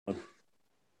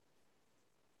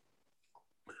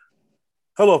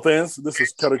Hello, fans. This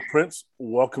is Tedrick Prince.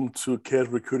 Welcome to Kids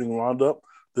Recruiting Roundup.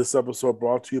 This episode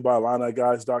brought to you by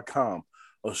IlliniGuys.com,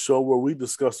 a show where we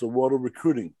discuss the world of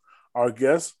recruiting. Our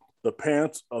guests, the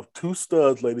parents of two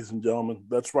studs, ladies and gentlemen.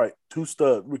 That's right, two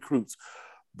stud recruits.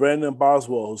 Brandon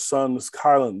Boswell, whose son is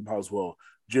Kylan Boswell.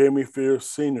 Jeremy Fears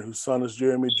Sr., whose son is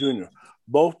Jeremy Jr.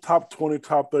 Both top 20,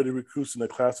 top 30 recruits in the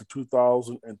class of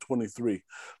 2023.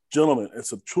 Gentlemen,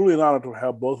 it's truly an honor to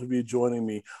have both of you joining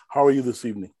me. How are you this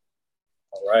evening?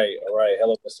 All right, all right.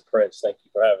 Hello, Mr. Prince. Thank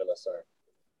you for having us, sir.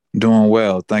 Doing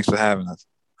well. Thanks for having us.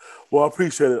 Well, I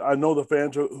appreciate it. I know the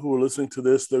fans who are listening to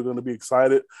this, they're going to be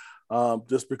excited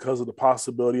just because of the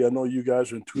possibility. I know you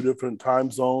guys are in two different time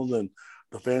zones, and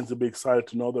the fans will be excited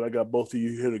to know that I got both of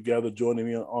you here together joining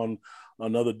me on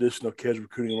another edition of Kids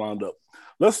Recruiting Roundup.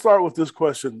 Let's start with this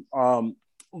question. Brandon,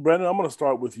 I'm going to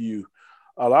start with you.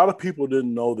 A lot of people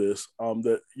didn't know this,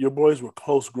 that your boys were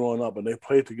close growing up and they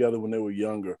played together when they were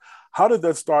younger. How did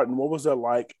that start, and what was that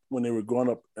like when they were growing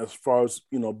up as far as,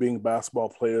 being basketball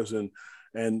players,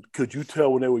 and could you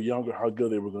tell when they were younger how good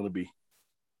they were going to be?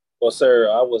 Well, sir,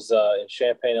 I was in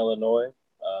Champaign, Illinois,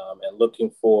 and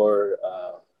looking for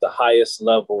the highest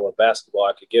level of basketball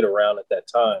I could get around at that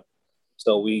time.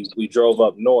 So we drove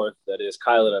up north, that is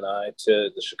Kylan and I, to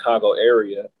the Chicago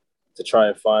area to try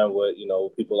and find what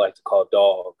people like to call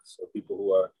dogs, or people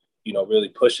who are really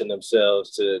pushing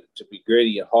themselves to be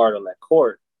gritty and hard on that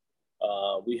court.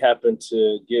 We happened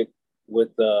to get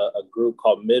with a group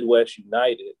called Midwest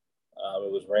United.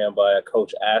 It was ran by a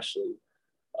coach Ashley,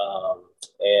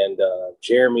 and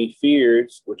Jeremy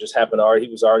Fears, which just happened already.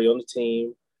 He was already on the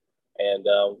team, and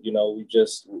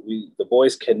the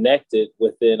boys connected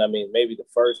within. I mean, maybe the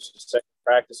first or second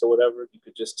practice or whatever. You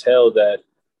could just tell that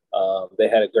they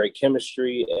had a great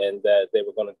chemistry and that they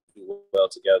were going to do well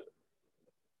together.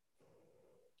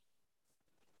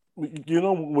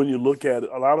 When you look at it,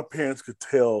 a lot of parents could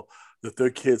tell that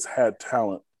their kids had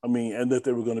talent. I mean, and that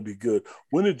they were going to be good.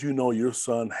 When did you know your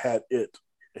son had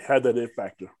that it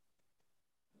factor?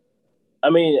 I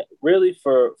mean, really,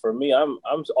 for me, I'm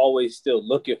always still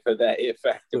looking for that it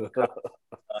factor.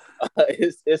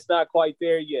 It's not quite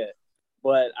there yet,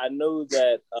 but I know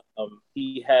that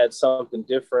he had something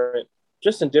different,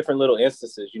 just in different little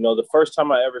instances. The first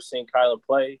time I ever seen Kylan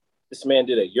play, this man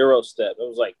did a Euro step. It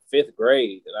was like fifth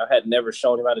grade, and I had never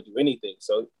shown him how to do anything.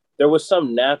 So there was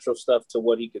some natural stuff to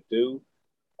what he could do.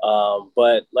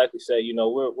 But like we say,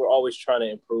 we're always trying to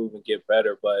improve and get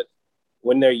better. But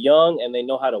when they're young and they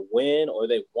know how to win, or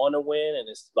they want to win, and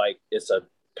it's like it's a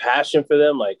passion for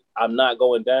them, like I'm not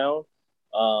going down,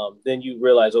 then you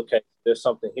realize, okay, there's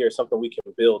something here, something we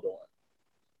can build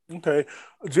on. Okay.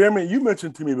 Jeremy, you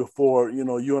mentioned to me before,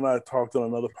 you and I talked on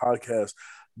another podcast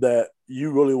that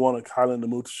you really wanted Kylan to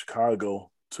move to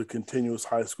Chicago to continue his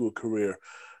high school career.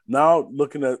 Now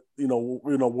looking at,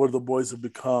 where the boys have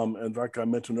become, and like I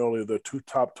mentioned earlier, they're two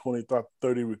top 20, top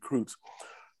 30 recruits.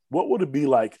 What would it be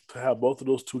like to have both of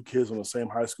those two kids on the same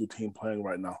high school team playing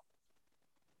right now?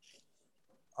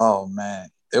 Oh man,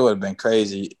 it would have been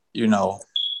crazy.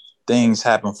 Things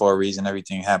happen for a reason.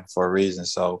 Everything happened for a reason.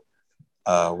 So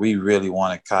we really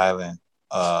wanted Kylan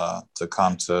to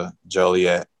come to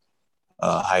Joliet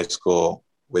High School,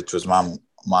 which was my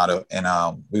motto.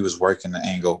 And we was working the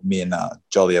angle, me and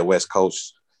Joliet West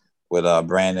coach with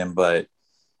Brandon, but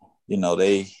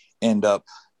they end up,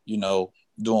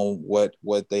 doing what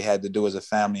they had to do as a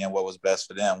family and what was best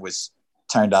for them, which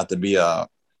turned out to be a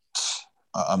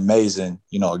amazing,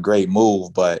 a great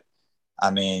move. But I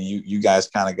mean, you guys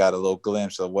kind of got a little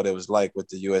glimpse of what it was like with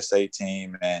the USA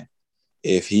team, and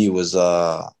if he was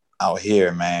out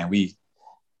here, man, we'd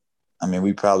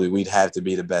have to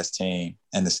be the best team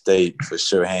in the state for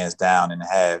sure, hands down, and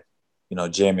have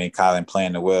Jeremy and Kylan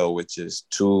playing the well, which is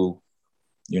two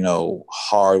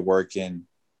hard working,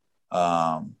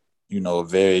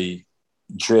 very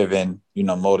driven,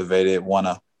 motivated, want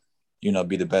to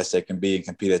be the best they can be and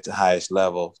compete at the highest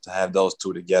level. To have those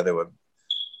two together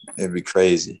it'd be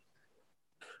crazy.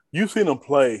 You've seen them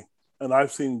play, and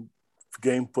I've seen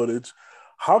game footage.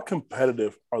 How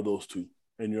competitive are those two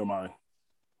in your mind?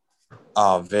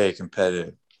 Oh, very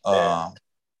competitive. Yeah.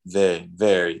 Very,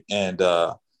 very. And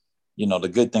the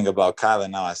good thing about Kyler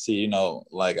now, I see,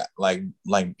 like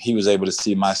he was able to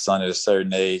see my son at a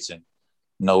certain age and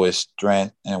know his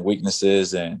strength and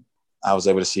weaknesses, and I was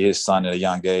able to see his son at a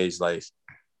young age, like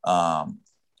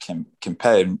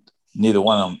competitive. Neither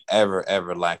one of them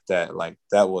ever like that. Like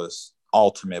that was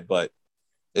ultimate, but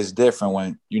it's different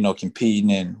when,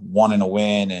 competing and wanting to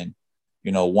win and,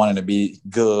 wanting to be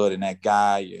good and that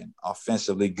guy and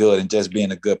offensively good and just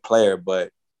being a good player.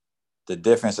 But the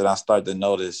difference that I start to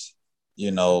notice,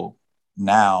 you know,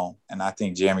 now, and I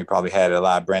think Jeremy probably had it a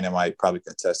lot, Brandon might probably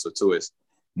contest it too, is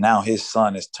now his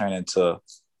son is turning into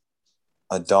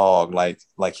a dog, like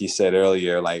he said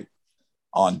earlier, like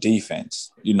on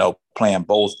defense, playing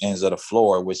both ends of the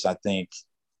floor, which I think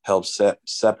helps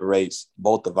separates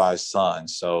both of our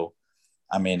sons. So,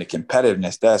 I mean, the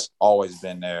competitiveness, that's always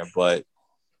been there, but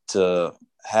to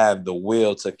have the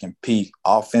will to compete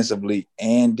offensively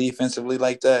and defensively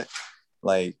like that,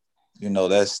 like,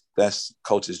 that's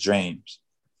coach's dreams.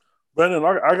 Brandon,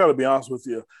 I got to be honest with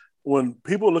you. When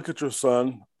people look at your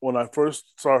son, when I first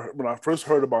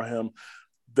heard about him,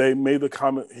 they made the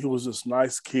comment he was this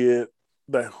nice kid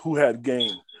who had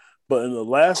game. But in the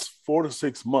last 4 to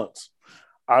 6 months,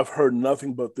 I've heard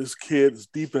nothing but this kid's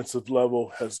defensive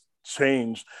level has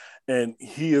changed, and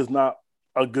he is not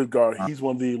a good guard. He's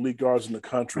one of the elite guards in the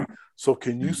country. So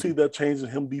can you see that change in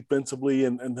him defensively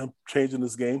and him changing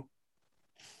his game?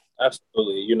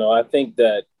 Absolutely. I think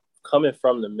that coming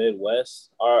from the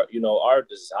Midwest, our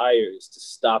desire is to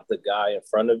stop the guy in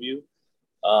front of you.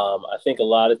 I think a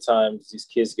lot of times these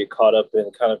kids get caught up in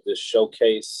kind of this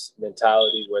showcase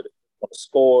mentality where they want to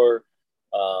score.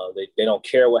 They don't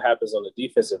care what happens on the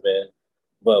defensive end.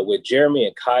 But with Jeremy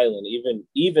and Kylan,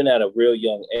 even at a real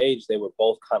young age, they were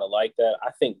both kind of like that. I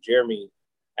think Jeremy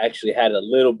actually had a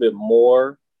little bit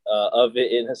more of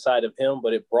it inside of him,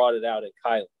 but it brought it out in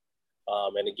Kylan.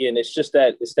 And again, it's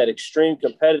that extreme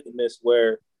competitiveness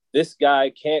where this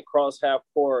guy can't cross half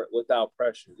court without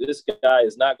pressure. This guy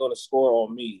is not going to score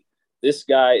on me. This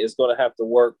guy is going to have to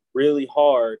work really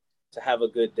hard to have a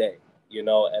good day,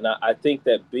 And I think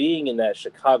that being in that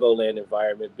Chicagoland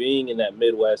environment, being in that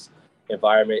Midwest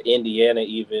environment, Indiana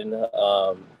even,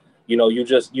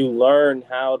 you learn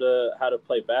how to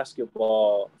play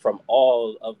basketball from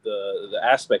all of the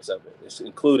aspects of it,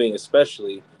 including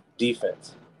especially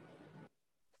defense.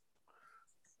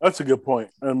 That's a good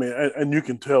point. I mean, and you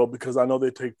can tell because I know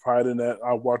they take pride in that.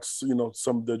 I watched,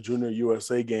 some of the Junior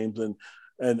USA games,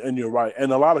 and you're right.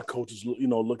 And a lot of coaches,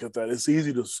 look at that. It's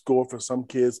easy to score for some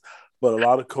kids, but a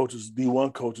lot of coaches,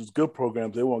 D1 coaches, good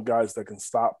programs, they want guys that can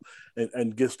stop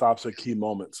and get stops at key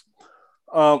moments.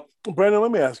 Brandon,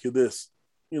 let me ask you this.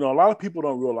 A lot of people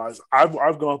don't realize,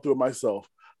 I've gone through it myself,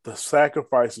 the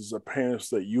sacrifices of parents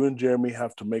that you and Jeremy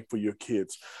have to make for your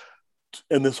kids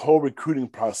in this whole recruiting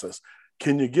process.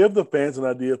 Can you give the fans an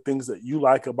idea of things that you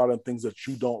like about it and things that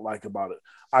you don't like about it?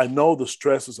 I know the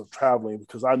stresses of traveling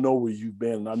because I know where you've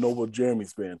been and I know where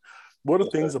Jeremy's been. What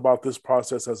are things about this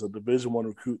process as a Division I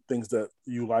recruit, things that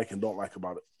you like and don't like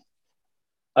about it?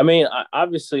 I mean,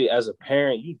 obviously, as a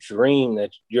parent, you dream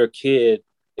that your kid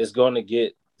is going to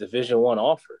get Division I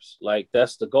offers. Like,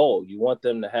 that's the goal. You want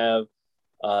them to have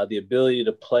the ability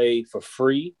to play for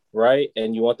free, right?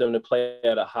 And you want them to play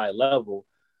at a high level.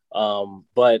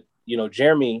 But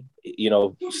Jeremy,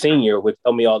 senior would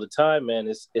tell me all the time, man,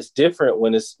 it's different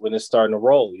when it's starting to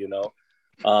roll,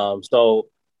 So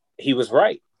he was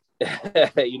right.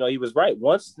 He was right.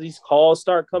 Once these calls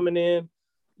start coming in,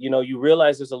 you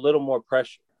realize there's a little more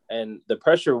pressure. And the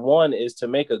pressure, one, is to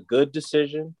make a good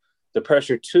decision. The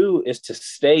pressure, two, is to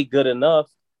stay good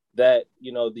enough that,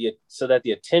 so that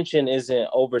the attention isn't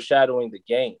overshadowing the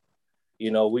game.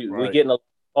 We're getting a lot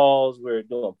of calls. We're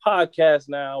doing podcasts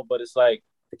now, but it's like,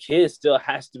 the kid still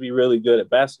has to be really good at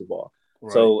basketball.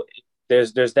 Right. So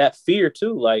there's that fear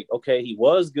too. Like, okay, he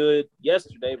was good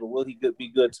yesterday, but will he be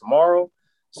good tomorrow?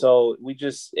 So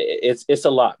it's a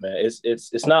lot, man.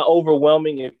 It's not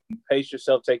overwhelming if you pace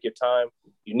yourself, take your time.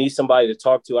 You need somebody to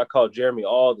talk to. I call Jeremy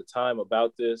all the time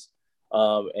about this.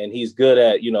 And he's good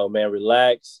at, man,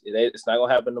 relax. It's not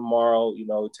gonna happen tomorrow.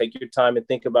 Take your time and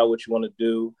think about what you want to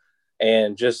do.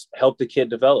 And just help the kid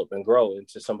develop and grow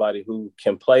into somebody who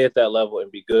can play at that level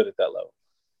and be good at that level.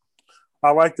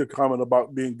 I like the comment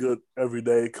about being good every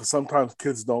day because sometimes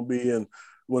kids don't be. And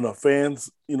when a fans,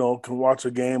 can watch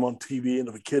a game on TV and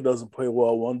if a kid doesn't play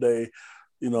well one day,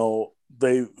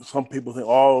 some people think,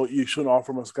 oh, you shouldn't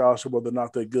offer them a scholarship or they're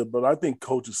not that good. But I think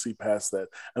coaches see past that.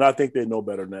 And I think they know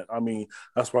better than that. I mean,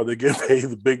 that's why they get paid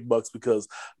the big bucks because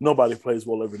nobody plays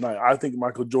well every night. I think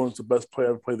Michael Jordan's the best player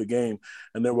ever play the game.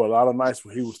 And there were a lot of nights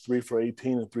where he was 3 for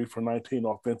 18 and 3 for 19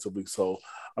 offensively. So,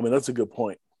 I mean, that's a good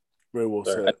point. Very well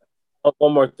said.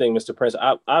 One more thing, Mr. Prince.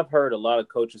 I've heard a lot of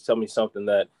coaches tell me something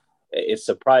that it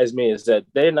surprised me is that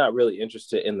they're not really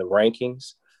interested in the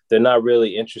rankings. They're not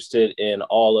really interested in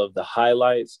all of the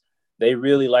highlights. They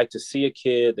really like to see a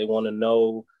kid. They want to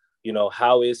know,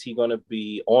 how is he going to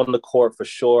be on the court for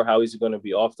sure? How is he going to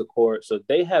be off the court? So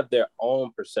they have their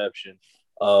own perception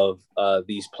of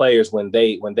these players when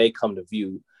they come to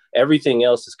view. Everything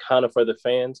else is kind of for the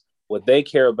fans. What they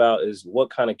care about is what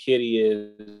kind of kid he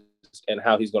is, and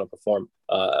how he's going to perform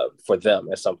for them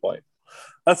at some point.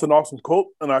 That's an awesome quote,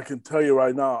 and I can tell you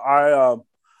right now,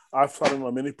 I've sat in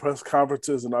on many press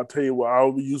conferences, and I'll tell you what, I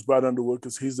will use Brad Underwood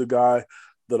because he's the guy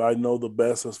that I know the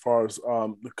best as far as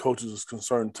the coaches is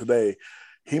concerned today.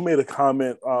 He made a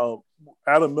comment.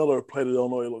 Adam Miller played at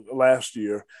Illinois last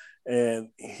year, and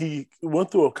he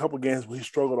went through a couple games where he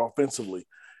struggled offensively.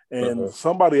 And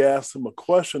somebody asked him a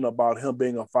question about him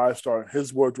being a five-star, and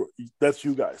his words were, "That's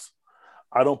you guys.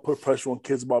 I don't put pressure on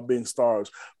kids about being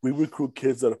stars. We recruit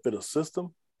kids that fit a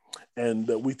system and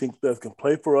that we think that can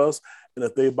play for us and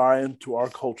that they buy into our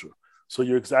culture." So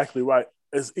you're exactly right.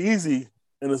 It's easy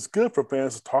and it's good for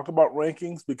fans to talk about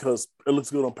rankings because it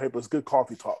looks good on paper. It's good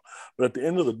coffee talk. But at the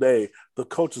end of the day, the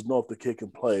coaches know if the kid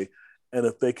can play and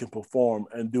if they can perform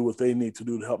and do what they need to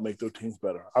do to help make their teams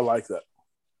better. I like that.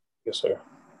 Yes, sir.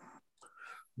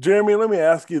 Jeremy, let me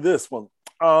ask you this one.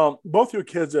 Both your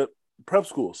kids at prep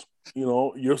schools, you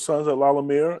know, your son's at La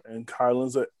Lumiere and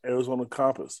Kylan's at Arizona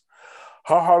Campus.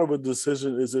 How hard of a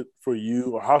decision is it for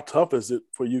you, or how tough is it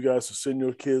for you guys to send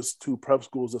your kids to prep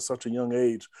schools at such a young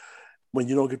age when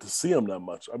you don't get to see them that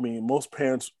much? I mean, most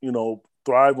parents, you know,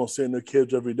 thrive on seeing their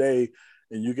kids every day,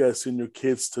 and you guys send your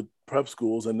kids to prep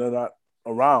schools and they're not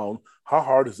around. How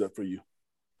hard is that for you?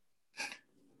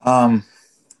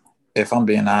 If I'm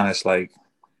being honest, like,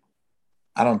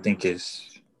 I don't think it's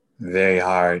very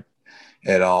hard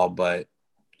at all, but,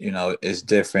 you know, it's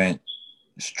different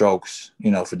strokes, you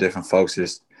know, for different folks.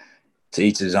 It's to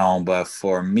each his own. But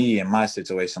for me, in my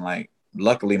situation, like,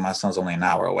 luckily my son's only an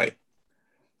hour away,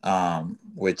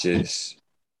 which is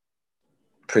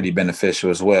pretty beneficial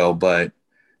as well. But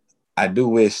I do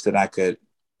wish that I could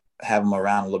have him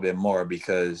around a little bit more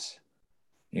because,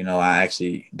 you know, I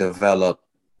actually develop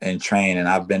and train, and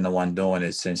I've been the one doing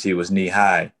it since he was knee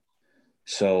high.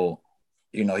 So,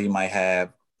 you know, he might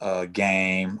have a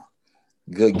game,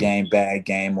 good game, bad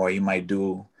game, or he might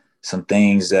do some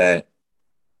things that,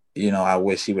 you know, I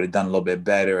wish he would have done a little bit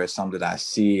better, or something that I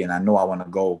see and I know I want to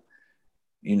go,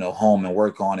 you know, home and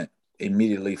work on it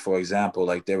immediately. For example,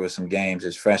 like there were some games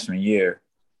his freshman year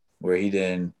where he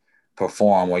didn't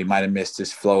perform, or he might have missed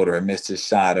his floater or missed his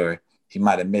shot, or he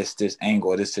might have missed this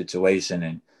angle of this situation,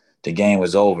 and the game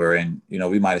was over. And, you know,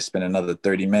 we might have spent another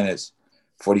 30 minutes,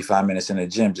 45 minutes in the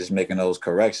gym just making those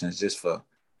corrections just for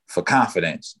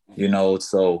confidence, you know.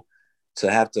 So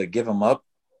to have to give him up,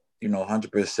 you know,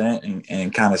 100%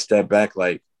 and kind of step back,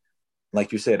 like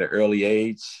you said, at an early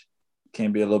age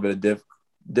can be a little bit of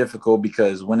difficult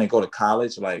because when they go to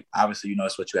college, like, obviously, you know,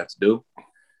 that's what you have to do,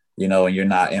 you know, and you're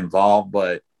not involved,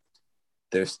 but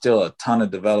there's still a ton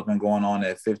of development going on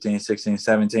at 15, 16,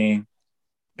 17.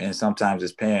 And sometimes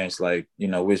as parents, like, you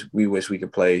know, we wish we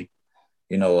could play,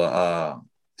 you know,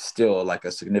 still like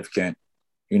a significant,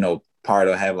 you know, part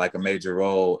or have like a major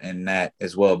role in that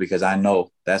as well, because I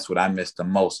know that's what I miss the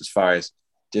most as far as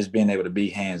just being able to be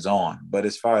hands-on. But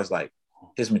as far as like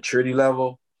his maturity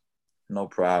level, no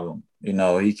problem. You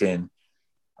know, he can,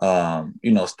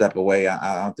 you know, step away.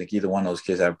 I don't think either one of those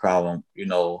kids have a problem, you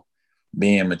know,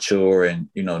 being mature and,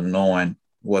 you know, knowing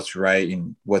what's right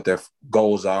and what their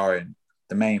goals are and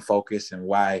the main focus and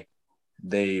why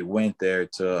they went there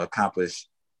to accomplish,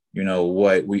 you know,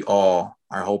 what we all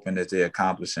are hoping that they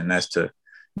accomplish, and that's to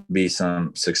be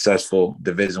some successful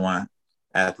Division I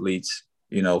athletes,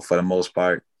 you know, for the most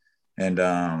part, and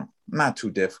not too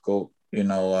difficult. You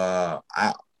know,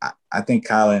 I think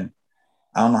Kylan,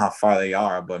 I don't know how far they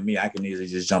are, but me, I can easily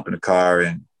just jump in the car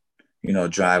and, you know,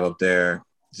 drive up there.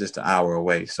 It's just an hour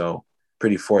away, so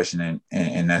pretty fortunate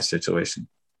in that situation.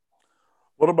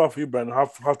 What about for you, Brandon?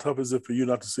 How tough is it for you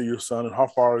not to see your son, and how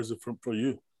far is it for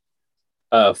you?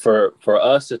 For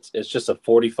us, it's just a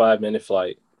 45-minute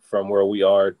flight from where we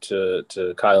are to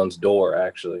Kylan's door,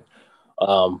 actually.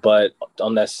 But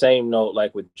on that same note,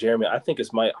 like with Jeremy, I think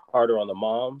it's harder on the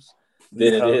moms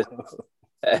than it is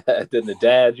than the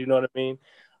dads. You know what I mean?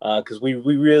 Because we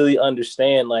really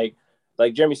understand, like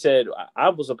Jeremy said, I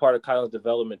was a part of Kylan's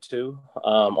development too,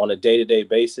 on a day-to-day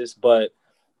basis. But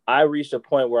I reached a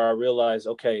point where I realized,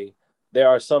 okay, there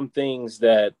are some things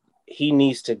that he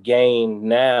needs to gain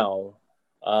now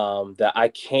that I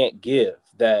can't give,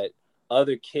 that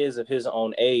other kids of his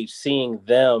own age, seeing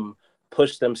them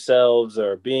push themselves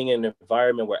or being in an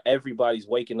environment where everybody's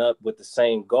waking up with the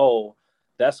same goal,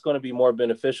 that's going to be more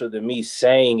beneficial than me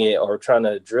saying it or trying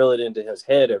to drill it into his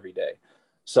head every day.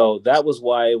 So that was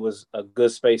why it was a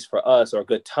good space for us, or a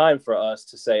good time for us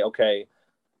to say, okay,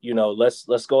 you know, let's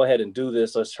go ahead and do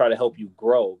this. Let's try to help you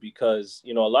grow, because,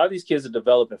 you know, a lot of these kids are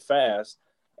developing fast,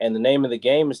 and the name of the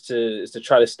game is to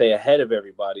try to stay ahead of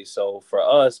everybody. So for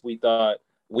us, we thought,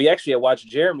 we actually had watched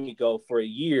Jeremy go for a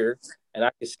year, and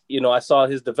I saw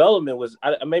his development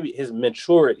maybe his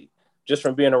maturity just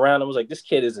from being around him. I was like, this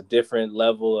kid is a different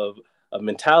level of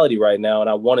mentality right now, and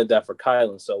I wanted that for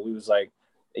Kylan. So we was like,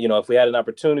 if we had an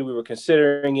opportunity, we were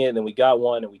considering it, and then we got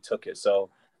one and we took it. So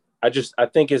I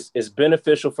think it's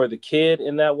beneficial for the kid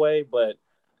in that way, but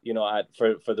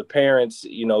for the parents,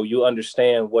 you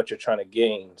understand what you're trying to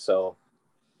gain, so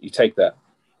you take that.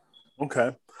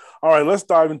 Okay. All right, let's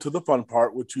dive into the fun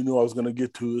part, which you knew I was going to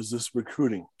get to, is this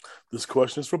recruiting. This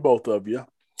question is for both of you.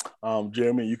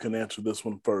 Jeremy, you can answer this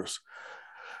one first.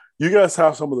 You guys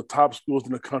have some of the top schools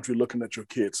in the country looking at your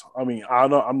kids. I mean,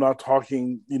 I'm not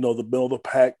talking, the middle of the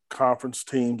pack conference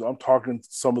teams. I'm talking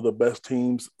some of the best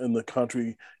teams in the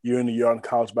country year in and year out in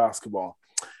college basketball.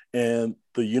 And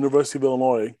the University of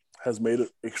Illinois has made it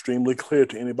extremely clear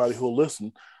to anybody who will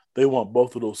listen, they want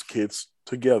both of those kids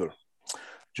together.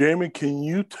 Jeremy, can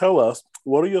you tell us,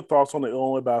 what are your thoughts on the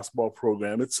Illinois basketball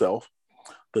program itself,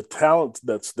 the talent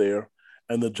that's there,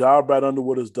 and the job Brad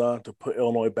Underwood has done to put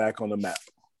Illinois back on the map?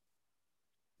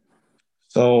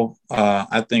 So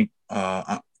I think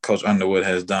Coach Underwood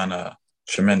has done a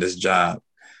tremendous job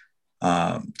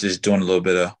just doing a little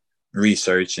bit of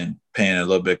research and paying a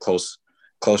little bit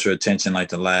closer attention like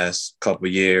the last couple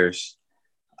of years.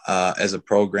 As a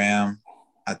program,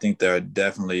 I think they're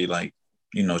definitely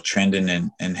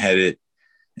trending and headed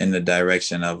in the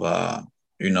direction of,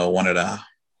 one of the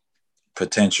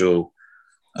potential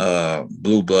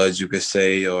blue bloods, you could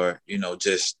say, or,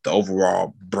 just the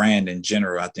overall brand in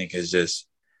general, I think is just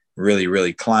really,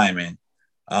 really climbing.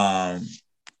 They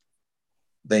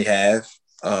have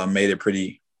made it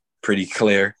pretty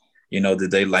clear, that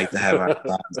they like to have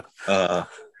our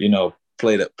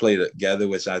play together,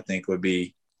 which I think would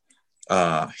be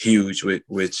huge,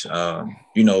 which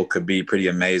could be pretty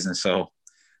amazing. So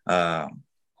I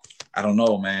don't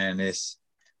know, man. It's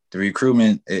the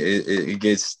recruitment. It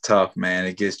gets tough, man.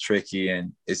 It gets tricky,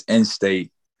 and it's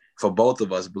in-state for both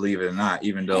of us, believe it or not.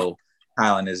 Even though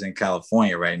Kylan is in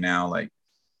California right now,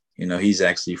 he's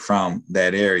actually from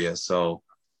that area. So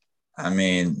I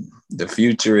mean, the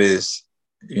future is,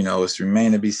 it's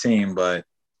remain to be seen, but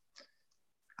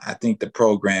I think the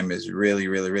program is really,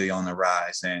 really, really on the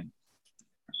rise, and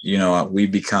we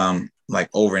become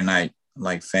overnight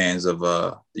fans of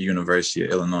the University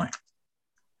of Illinois.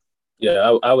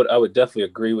 Yeah, I would definitely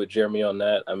agree with Jeremy on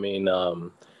that. I mean, the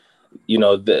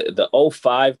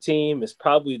 05 team is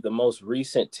probably the most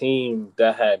recent team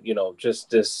that had, just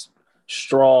this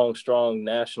strong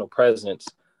national presence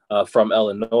from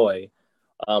Illinois.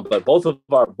 But both of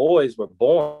our boys were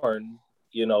born,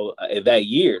 that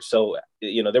year. So,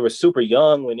 they were super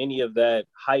young when any of that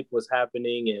hype was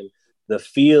happening, and the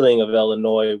feeling of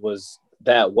Illinois was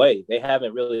that way. They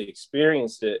haven't really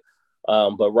experienced it.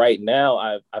 But right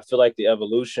now, I feel like the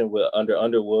evolution under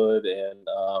Underwood and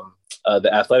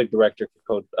the athletic director,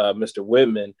 Coach Mr.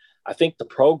 Whitman, I think the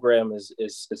program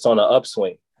it's on an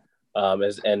upswing.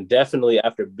 And definitely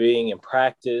after being in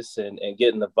practice and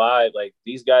getting the vibe,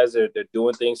 these guys they're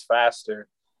doing things faster.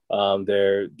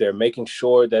 They're making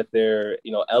sure that they're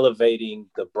elevating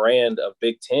the brand of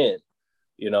Big Ten.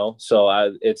 So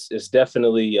it's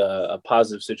definitely a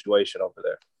positive situation over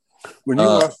there.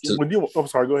 I'm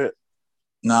sorry, go ahead.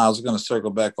 No, I was going to circle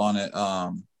back on it.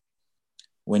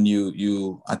 When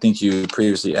I think you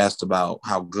previously asked about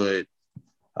how good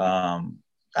I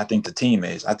think the team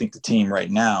is. I think the team right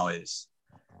now is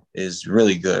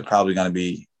really good. Probably going to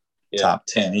be top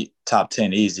 10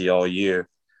 easy all year.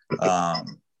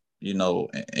 In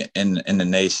the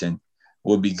nation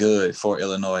would be good for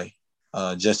Illinois,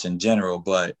 just in general.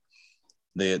 But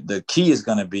the key is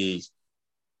going to be,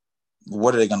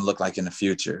 what are they going to look like in the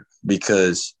future?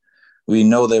 Because we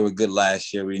know they were good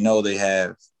last year. We know they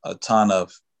have a ton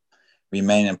of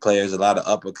remaining players, a lot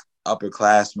of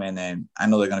upperclassmen, and I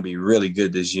know they're going to be really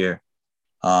good this year.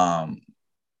 But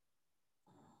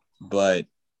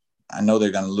I know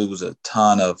they're going to lose a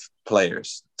ton of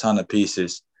players, a ton of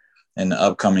pieces in the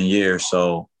upcoming year.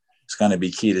 So it's going to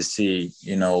be key to see,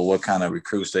 what kind of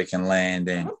recruits they can land,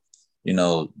 and,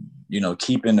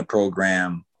 keeping the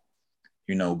program,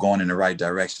 going in the right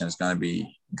direction is going to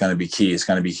be key. It's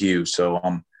going to be huge. So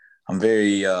I'm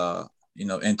very,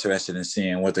 interested in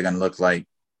seeing what they're going to look like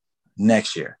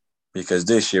next year, because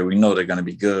this year we know they're going to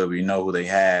be good. We know who they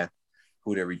have,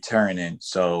 who they're returning.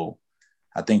 So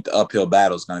I think the uphill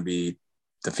battle is going to be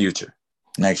the future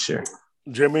next year.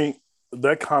 Jimmy,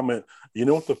 that comment, you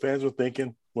know what the fans are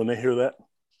thinking when they hear that?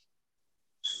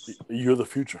 You're the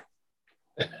future.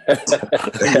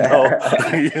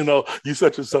 You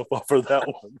set yourself up for that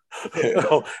one.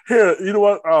 Here, you know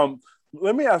what?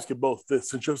 Let me ask you both this,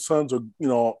 since your sons are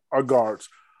guards.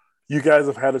 you guys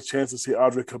have had a chance to see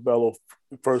Audrey Cabello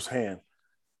firsthand.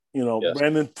 You know, Yes.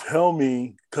 Brandon, tell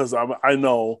me, because I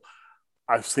know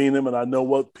I've seen him and I know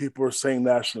what people are saying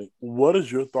nationally. What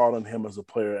is your thought on him as a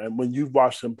player? And when you've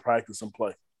watched him practice and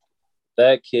play?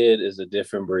 That kid is a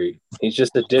different breed. He's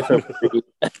just a different breed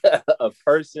of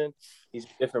person. He's a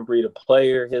different breed of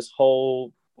player. His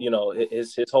whole,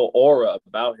 his whole aura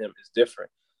about him is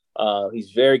different.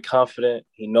 He's very confident.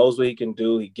 He knows what he can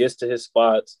do. He gets to his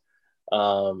spots.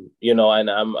 And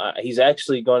he's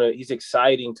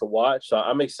exciting to watch. So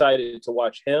I'm excited to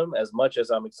watch him as much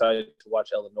as I'm excited to watch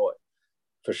Illinois,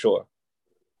 for sure.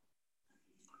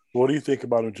 What do you think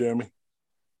about him, Jeremy?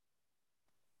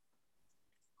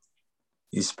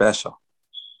 He's special.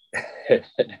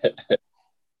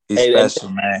 He's special,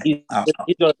 man. He's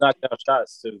going to knock down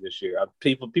shots too this year.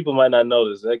 People might not know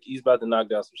this. Like, he's about to knock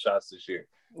down some shots this year.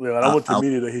 Yeah, and I went to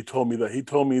media that he told me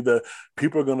that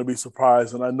people are going to be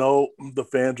surprised. And I know the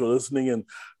fans are listening, and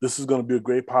this is going to be a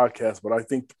great podcast. But I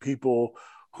think the people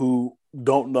who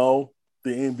don't know,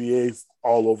 the NBA's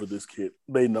all over this kid.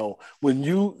 They know. When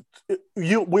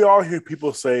we all hear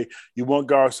people say you want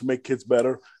guards to make kids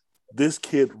better. This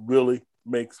kid really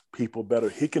makes people better.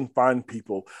 He can find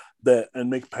people and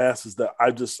make passes that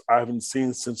I haven't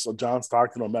seen since John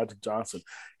Stockton or Magic Johnson.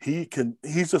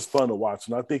 He's just fun to watch.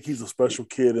 And I think he's a special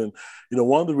kid. And,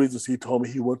 one of the reasons he told me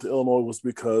he went to Illinois was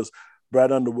because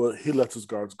Brad Underwood, he lets his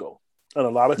guards go. And a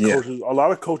lot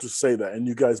of coaches say that, and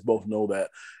you guys both know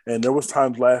that. And there was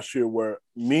times last year where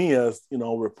me as,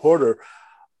 reporter,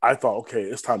 I thought, okay,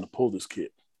 it's time to pull this kid.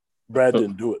 Brad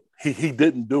didn't do it. He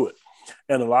didn't do it.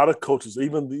 And a lot of coaches,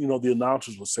 even, the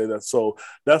announcers will say that. So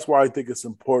that's why I think it's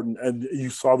important. And you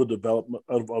saw the development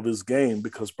of his game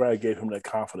because Brad gave him that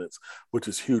confidence, which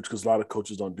is huge because a lot of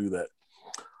coaches don't do that.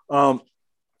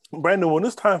 Brandon, when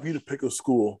it's time for you to pick a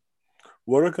school,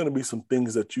 what are going to be some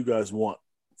things that you guys want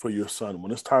for your son?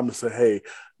 When it's time to say, hey,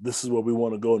 this is where we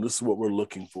want to go and this is what we're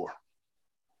looking for.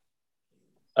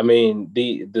 I mean,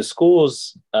 the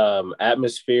school's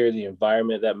atmosphere, the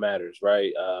environment, that matters,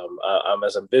 right?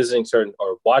 As I'm visiting certain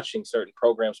or watching certain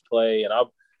programs play, and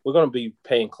we're going to be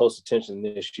paying close attention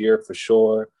this year for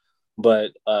sure.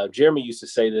 But Jeremy used to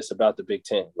say this about the Big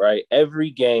Ten, right?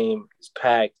 Every game is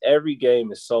packed. Every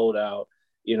game is sold out.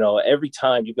 Every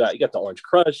time you got the Orange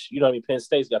Crush. Penn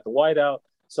State's got the whiteout.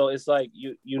 So it's like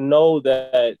you know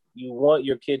that you want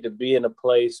your kid to be in a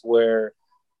place where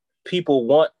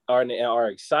people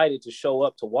are excited to show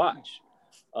up to watch.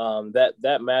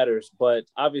 That matters, but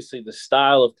obviously the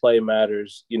style of play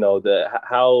matters.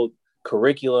 How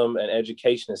curriculum and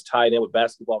education is tied in with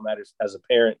basketball matters as a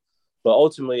parent. But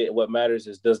ultimately, what matters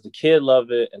is, does the kid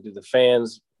love it, and do the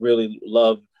fans really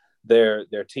love their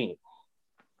team?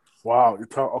 Wow,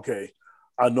 okay.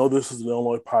 I know this is an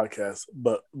Illinois podcast,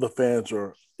 but the fans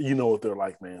are, what they're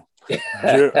like, man.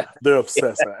 They're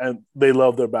obsessed and they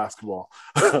love their basketball.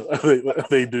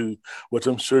 they do, which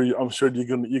I'm sure you're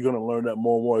gonna learn that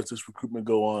more and more as this recruitment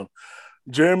go on.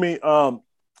 Jeremy, a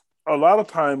lot of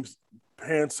times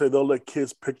parents say they'll let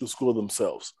kids pick the school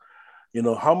themselves.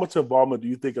 How much involvement do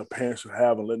you think a parent should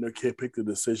have in letting their kid pick the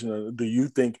decision? And do you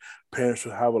think parents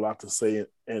should have a lot to say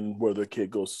in where their kid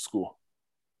goes to school?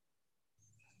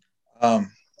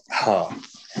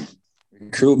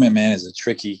 Recruitment, man, is a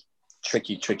tricky. It's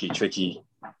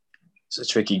a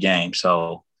tricky game.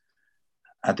 So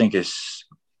I think it's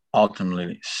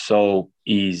ultimately so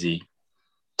easy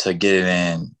to get it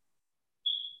in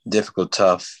difficult,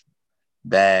 tough,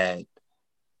 bad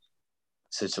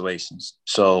situations.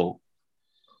 So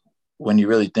when you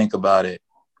really think about it,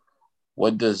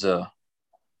 what does a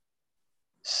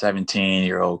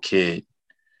 17-year-old kid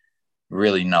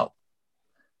really know?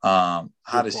 How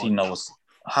does he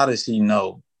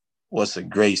know what's a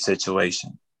great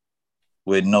situation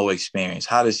with no experience?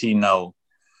 How does he know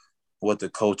what the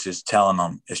coach is telling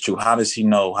him is true? How does he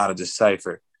know how to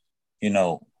decipher,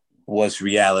 what's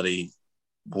reality,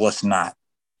 what's not,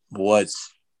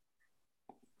 what's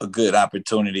a good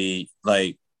opportunity?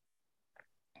 Like,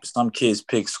 some kids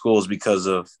pick schools because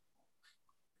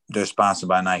they're sponsored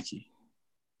by Nike.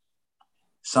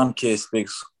 Some kids pick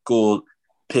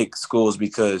schools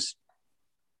because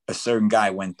a certain guy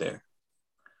went there.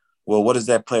 Well, what does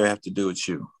that player have to do with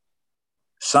you?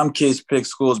 Some kids pick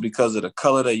schools because of the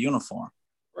color of their uniform.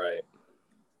 Right.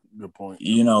 Good point.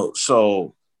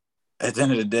 So at the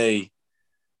end of the day,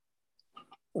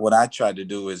 what I try to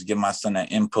do is give my son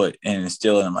that input and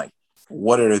instill in him, like,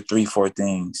 what are the 3-4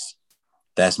 things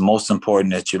that's most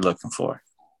important that you're looking for?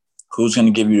 Who's going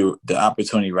to give you the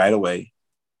opportunity right away?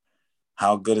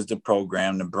 How good is the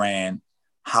program, the brand?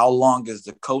 How long is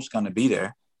the coach going to be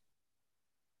there?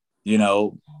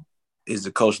 Is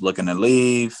the coach looking to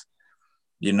leave?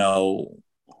 you know,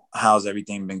 how's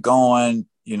everything been going,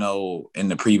 you know, in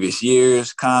the previous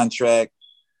years, contract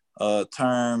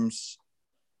terms,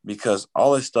 because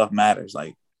all this stuff matters.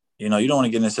 Like, you know, you don't want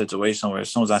to get in a situation where as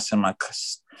soon as I send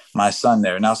my son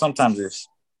there, now sometimes it's,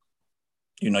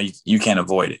 you know, you can't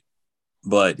avoid it.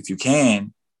 But if you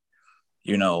can,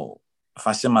 you know, if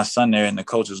I send my son there and the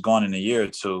coach is gone in a year or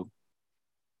two,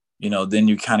 you know, then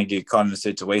you kind of get caught in a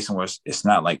situation where it's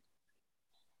not like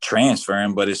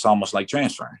transferring, but it's almost like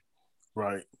transferring.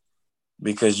 Right.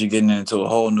 Because you're getting into a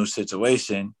whole new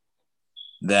situation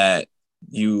that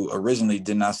you originally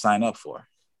did not sign up for.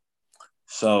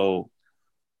 So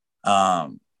I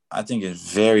think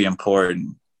it's very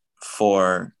important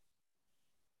for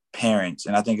parents,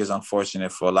 and I think it's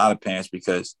unfortunate for a lot of parents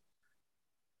because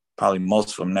probably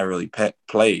most of them never really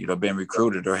played or been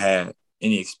recruited or had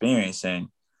any experience. And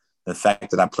the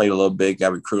fact that I played a little bit,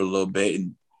 got recruited a little bit,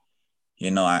 and,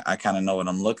 you know, I kind of know what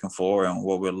I'm looking for and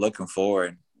what we're looking for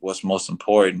and what's most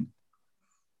important.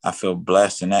 I feel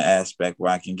blessed in that aspect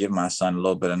where I can give my son a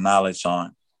little bit of knowledge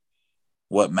on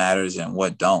what matters and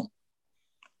what don't,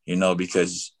 you know,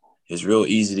 because it's real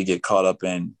easy to get caught up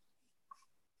in,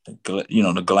 you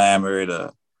know, the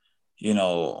glamour, you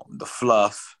know, the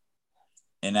fluff.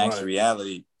 In actual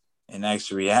reality,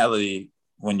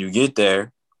 when you get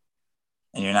there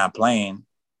and you're not playing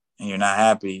and you're not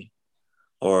happy,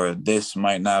 or this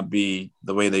might not be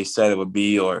the way they said it would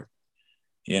be, or,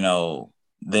 you know,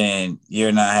 then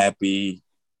you're not happy,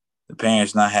 the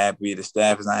parents not happy, the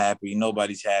staff is not happy,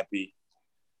 nobody's happy.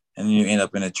 And then you end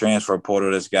up in a transfer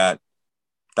portal that's got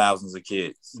thousands of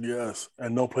kids. Yes,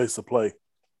 and no place to play.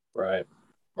 Right.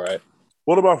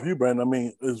 What about for you, Brandon? I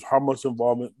mean, how much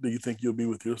involvement do you think you'll be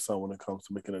with your son when it comes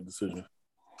to making a decision?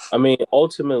 I mean,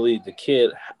 ultimately, the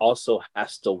kid also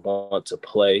has to want to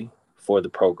play for the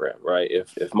program, right?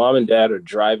 If mom and dad are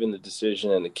driving the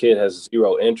decision and the kid has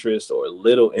zero interest or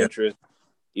little interest,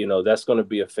 you know, that's going to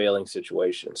be a failing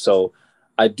situation. So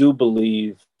I do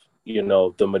believe, you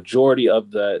know, the majority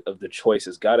of the choice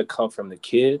has got to come from the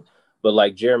kid. But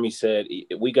like Jeremy said,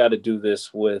 we got to do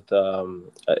this with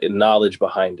knowledge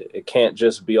behind it. It can't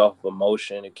just be off of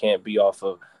emotion. It can't be off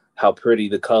of how pretty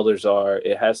the colors are.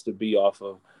 It has to be off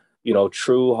of, you know,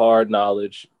 true hard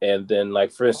knowledge. And then,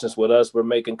 like, for instance, with us, we're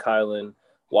making Kylan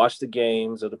watch the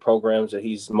games of the programs that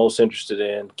he's most interested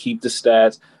in, keep the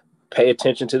stats, pay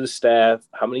attention to the staff.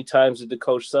 How many times did the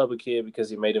coach sub a kid because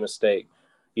he made a mistake?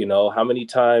 You know, how many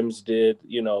times did,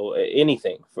 you know,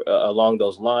 anything along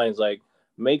those lines? Like,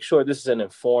 make sure this is an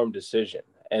informed decision.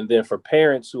 And then for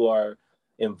parents who are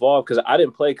involved, because I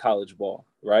didn't play college ball,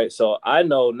 right? So I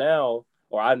know now,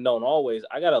 or I've known always,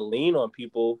 I got to lean on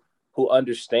people who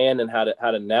understand and how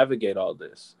to navigate all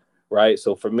this, right?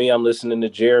 So for me, I'm listening to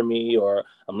Jeremy, or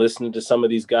I'm listening to some of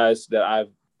these guys that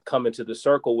I've come into the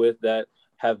circle with that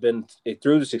have been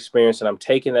through this experience, and I'm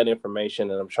taking that information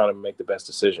and I'm trying to make the best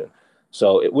decision.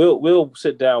 So we'll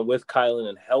sit down with Kylan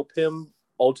and help him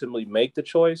ultimately make the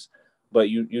choice. But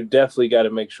you definitely got to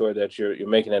make sure that you're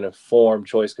making an informed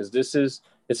choice, because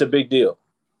it's a big deal.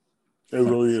 It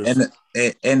really is.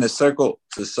 And to circle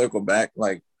back,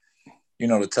 like, you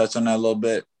know, to touch on that a little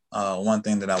bit, one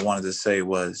thing that I wanted to say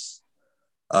was,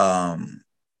 so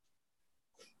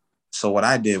what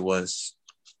I did was,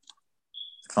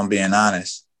 if I'm being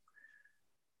honest,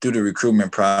 through the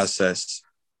recruitment process,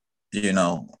 you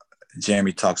know,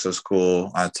 Jeremy talks to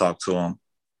school, I talk to him.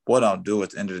 What I'll do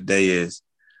at the end of the day is,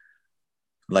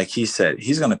 like he said,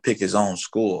 he's going to pick his own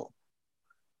school,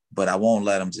 but I won't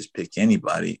let him just pick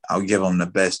anybody. I'll give him the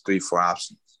best 3-4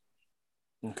 options.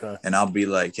 Okay. And I'll be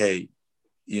like, hey,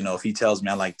 you know, if he tells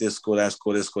me I like this school, that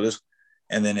school, this school, this,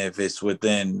 and then if it's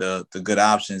within the good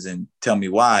options, and tell me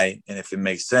why, and if it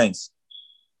makes sense,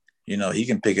 you know, he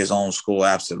can pick his own school,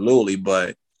 absolutely.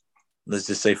 But let's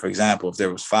just say, for example, if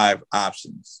there was 5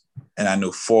 options and I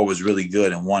knew 4 was really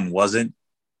good and 1 wasn't,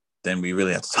 then we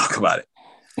really have to talk about it.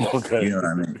 Okay. You know what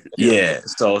I mean? Yeah.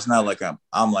 So it's not like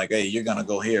I'm like, hey, you're going to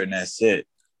go here and that's it.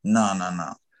 No.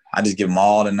 I just give them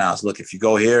all the nows. Look, if you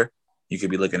go here, you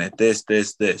could be looking at this.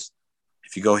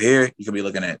 If you go here, you could be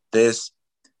looking at this,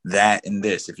 that, and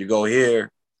this. If you go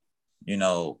here, you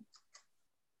know,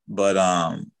 but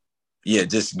yeah,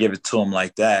 just give it to them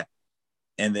like that.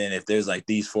 And then if there's like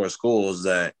these 4 schools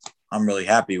that I'm really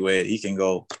happy with, he can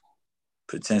go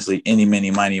potentially any,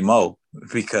 many, mighty, mo,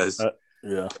 because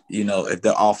you know, if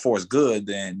they're all 4 is good,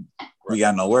 then we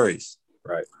got no worries.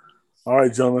 Right. All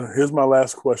right, gentlemen, here's my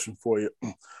last question for you.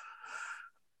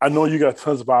 I know you got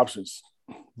tons of options,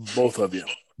 both of you,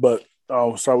 but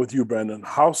I'll start with you, Brandon.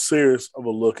 How serious of a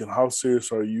look and how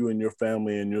serious are you and your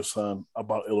family and your son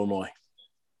about Illinois?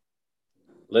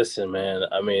 Listen, man.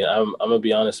 I mean, I'm gonna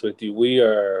be honest with you. We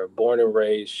are born and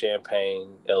raised Champaign,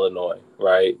 Illinois,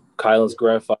 right? Kylan's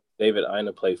grandfather, David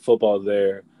Ina, played football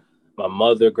there. My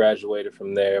mother graduated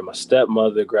from there. My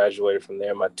stepmother graduated from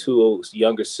there. My two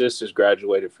younger sisters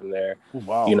graduated from there. You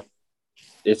Wow.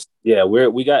 know,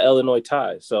 we got Illinois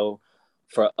ties. So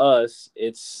for us,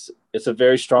 it's a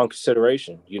very strong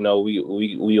consideration.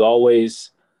 We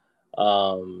always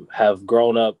have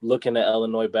grown up looking at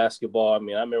Illinois basketball. I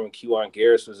mean, I remember when Kejuan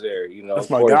Garris was there. That's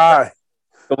my Corey, guy.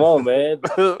 come on, man.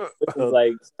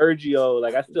 Like Sergio,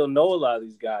 like I still know a lot of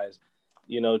these guys.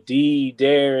 D,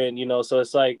 Darren. So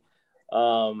it's like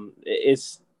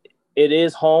it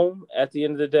is home at the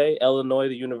end of the day, Illinois,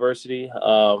 the university.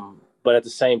 But at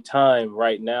the same time,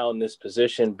 right now in this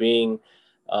position, being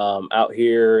out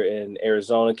here in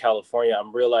Arizona, California,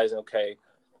 I'm realizing, okay,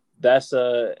 that's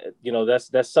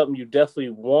something you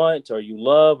definitely want or you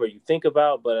love or you think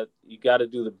about, but you got to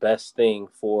do the best thing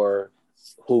for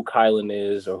who Kylan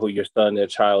is or who your son, their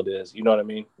child is. You know what I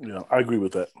mean? Yeah, I agree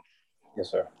with that.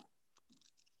 Yes, sir.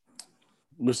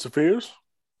 Mr. Fears,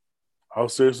 how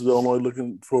serious is Illinois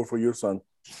looking for your son?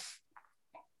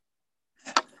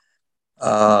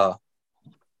 My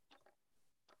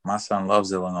son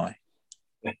loves Illinois.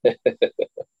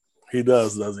 He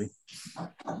does he?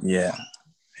 Yeah,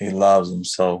 he loves them.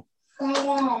 So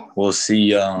we'll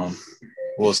see.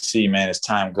 We'll see, man, as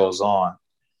time goes on,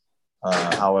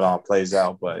 how it all plays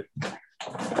out. But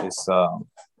it's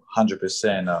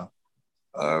 100%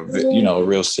 a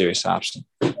real serious option.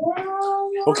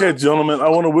 Okay, gentlemen, I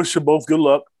want to wish you both good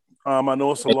luck. I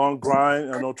know it's a long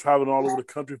grind. I know traveling all over the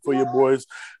country for your boys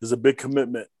is a big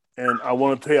commitment. And I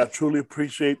want to tell you, I truly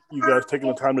appreciate you guys taking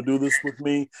the time to do this with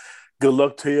me. Good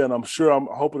luck to you. And I'm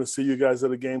hoping to see you guys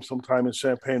at a game sometime in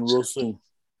Champaign real soon.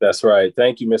 That's right.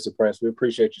 Thank you, Mr. Prince. We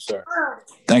appreciate you, sir.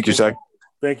 Thank you, sir.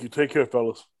 Thank you. Take care,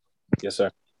 fellas. Yes, sir.